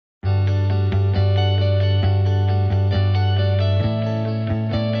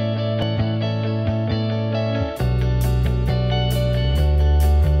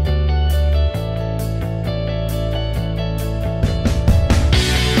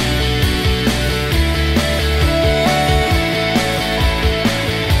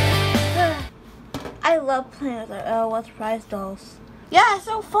with surprise dolls. Yeah, it's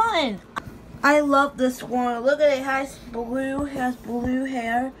so fun. I love this one. Look at it. It has blue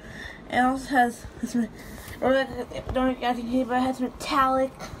hair. It also has it has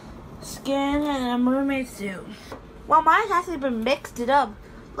metallic skin and a mermaid suit. Well, mine's actually been mixed it up.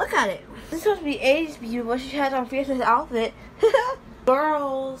 Look at it. This is supposed to be 80s beauty, but she has on Fierce's outfit.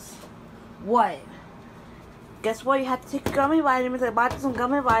 Girls, what? Guess what? You have to take gummy vitamins. I bought some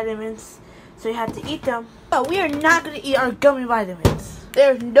gummy vitamins, so you have to eat them. But we are not going to eat our gummy vitamins.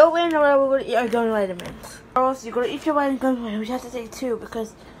 There's no way in the world we're going to eat our gummy vitamins. Girls, you're going to eat your gummy vitamins. You have to take 2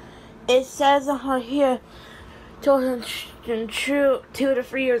 because it says on here, children 2 to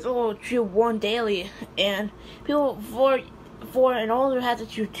 3 years old chew 1 daily, and people 4 and older have to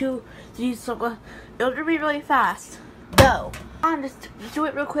chew 2. So you it'll be really fast. No, just do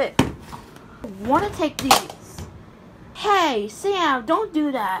it real quick. I want to take these. Hey, Sam, don't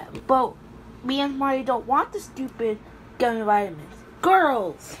do that. But me and Smarty don't want the stupid gummy vitamins.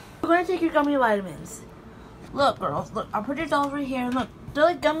 Girls, we're going to take your gummy vitamins. Look, girls, look, I'll put your dolls right here. Look, they're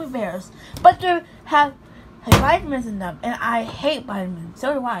like gummy bears, but they have vitamins in them, and I hate vitamins.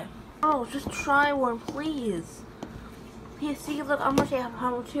 So do I. Oh, just try one, please. Here, see, look, I'm going to have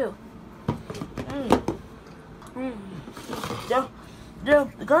one too. The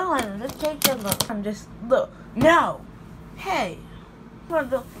gummy vitamins, let's take them. Look, no. Hey,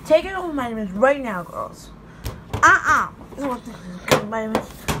 take your gummy vitamins right now, girls.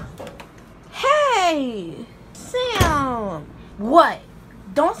 Hey, Sam. What?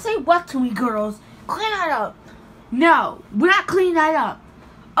 Don't say what to me, girls. Clean that up. No, we're not cleaning that up.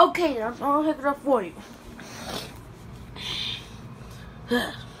 Okay, then I'm gonna pick it up for you.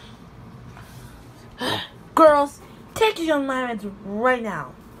 Girls, take your young vitamins right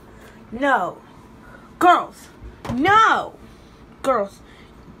now. No. Girls. No. Girls,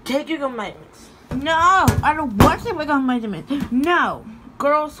 take your gum vitamins. No, I don't want to take my gum vitamins. No.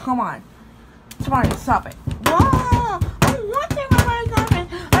 Girls, come on. Smarty, stop it. No, I don't want to take my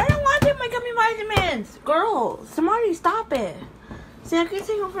vitamins. I don't want to take my gummy vitamins. Girls, Smarty, stop it. Sam, can you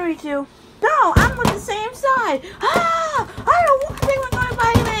take them for me too? No, I'm on the same side. I don't want to take my gummy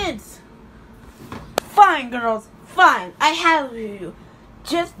vitamins. Fine, girls. Fine. I have you.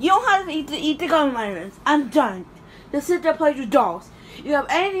 You don't have to eat the gummy vitamins. I'm done. Just sit there and play with your dolls. You have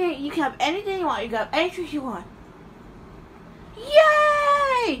anything. You can have anything you want. You can have any treat you want.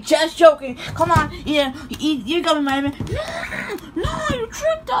 Yay! Just joking. Come on. Yeah, eat your gummy vitamins. No, you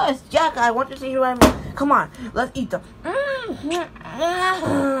tricked us. Yeah, I want to see your vitamins. Come on, let's eat them.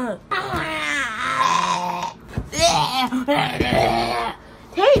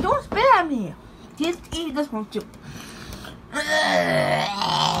 Hey, don't spit at me. Just eat this one too.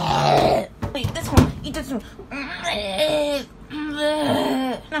 Eat this one. Eat this one.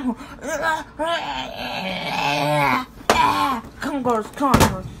 Come on, girls. Come on,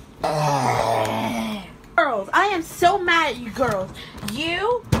 girls. Girls, I am so mad at you, girls.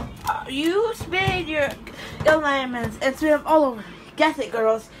 You spit your vitamins and spit them all over. Guess it,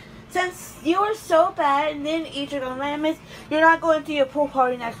 girls. Since you were so bad and didn't eat your vitamins, you're not going to your pool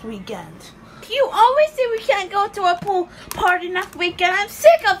party next weekend. You always say we can't go to a pool party next weekend. I'm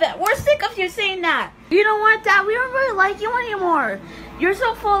sick of it. We're sick of you saying that. You don't want that. We don't really like you anymore. You're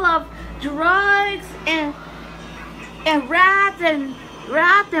so full of drugs and rats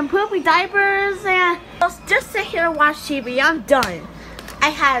and poopy diapers and just sit here and watch TV. I'm done. I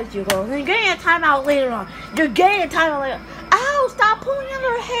have you, girls. You're getting a timeout later on. You're getting a timeout later. Ow! Stop pulling in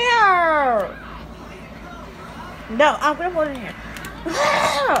her hair. No, I'm gonna put it in here.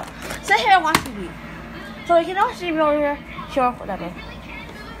 Sit here and watch TV. So you can watch TV over here. Sure, whatever.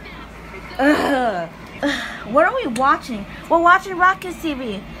 What are we watching? We're watching Rocket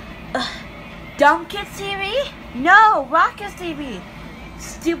TV. Dumb Kids TV? No, Rocket TV.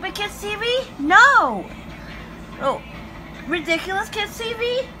 Stupid Kids TV? No. Oh, Ridiculous Kids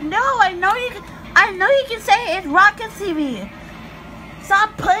TV? No, I know you can say it's Rocket TV.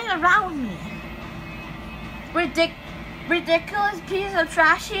 Stop playing around with me. Ridiculous piece of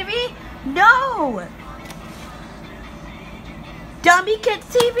trash TV? No. Dummy Kids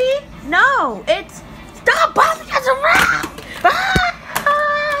TV? No. It's stop bossing us around.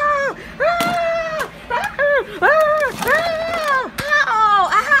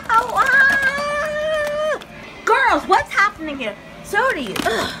 Girls, what's happening here? Sody,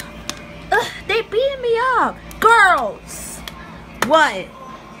 they beat me up. Girls, what?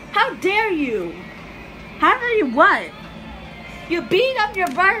 How dare you? How dare you what? You beat up your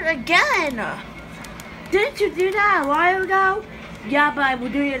brother again. Didn't you do that a while ago? Yeah, but I will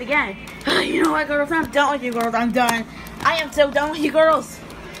do it again. You know what, girls? I'm done with you, girls. I'm done. I am so done with you, girls.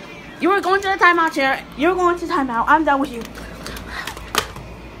 You are going to the timeout chair. You're going to timeout. I'm done with you.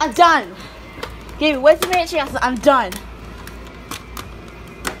 I'm done. Give me way too many chances. I'm done.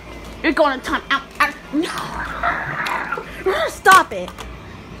 You're going to timeout. Stop it.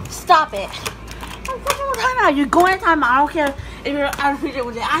 Stop it. I'm fucking timeout. You're going to timeout. I don't care if you're out of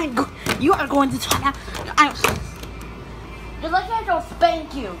with it. You are going to timeout. You're lucky I don't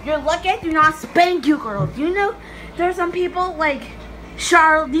spank you. You're lucky I do not spank you, girl. Do you know there's some people like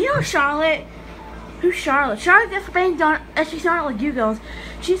Charlotte? Do you know Charlotte? Who's Charlotte? Charlotte gets spanked on. She's not like you girls.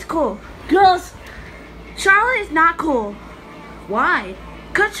 She's cool. Girls, Charlotte is not cool. Why?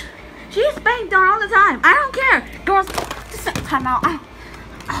 Cause she's spanked on all the time. I don't care. Girls, just time out.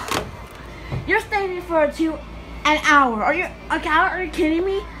 You're staying for an hour. Are you kidding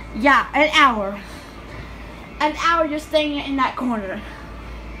me? Yeah, an hour. An hour you're staying in that corner.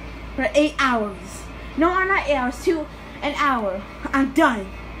 For 8 hours. No, I'm not 8 hours. An hour. I'm done.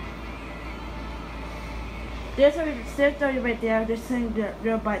 There's already right there. They're sitting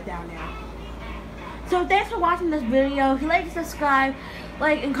their butt down now. So thanks for watching this video. If you like, subscribe,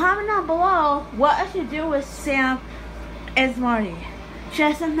 like, and comment down below what I should do with Sam and Smarty. Should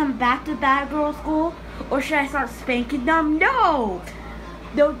I send them back to bad girl school, or should I start spanking them? No,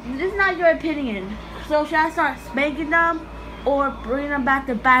 this is not your opinion. So should I start spanking them, or bring them back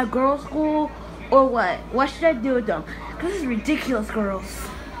to bad girl school, or what? What should I do with them? This is ridiculous, girls.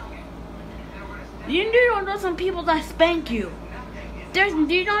 You don't know some people that spank you. Do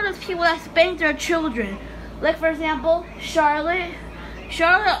you know those people that spank their children? Like, for example, Charlotte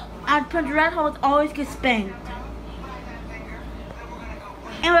at Prince Red House always gets spanked.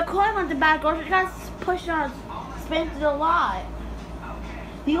 And with Chloe went to bad girls, she got pushed on, spanked a lot.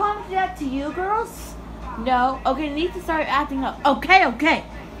 Do you want me to do that to you, girls? No? Okay, you need to start acting up. Okay.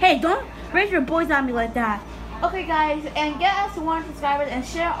 Hey, don't raise your voice on me like that. Okay, guys, and get us 1 subscriber and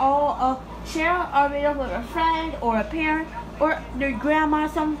share our videos with a friend or a parent or your grandma,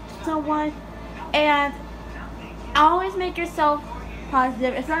 someone. And always make yourself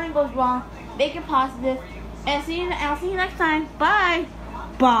positive. If something goes wrong, make it positive. And I'll see you next time. Bye.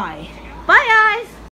 Bye, guys.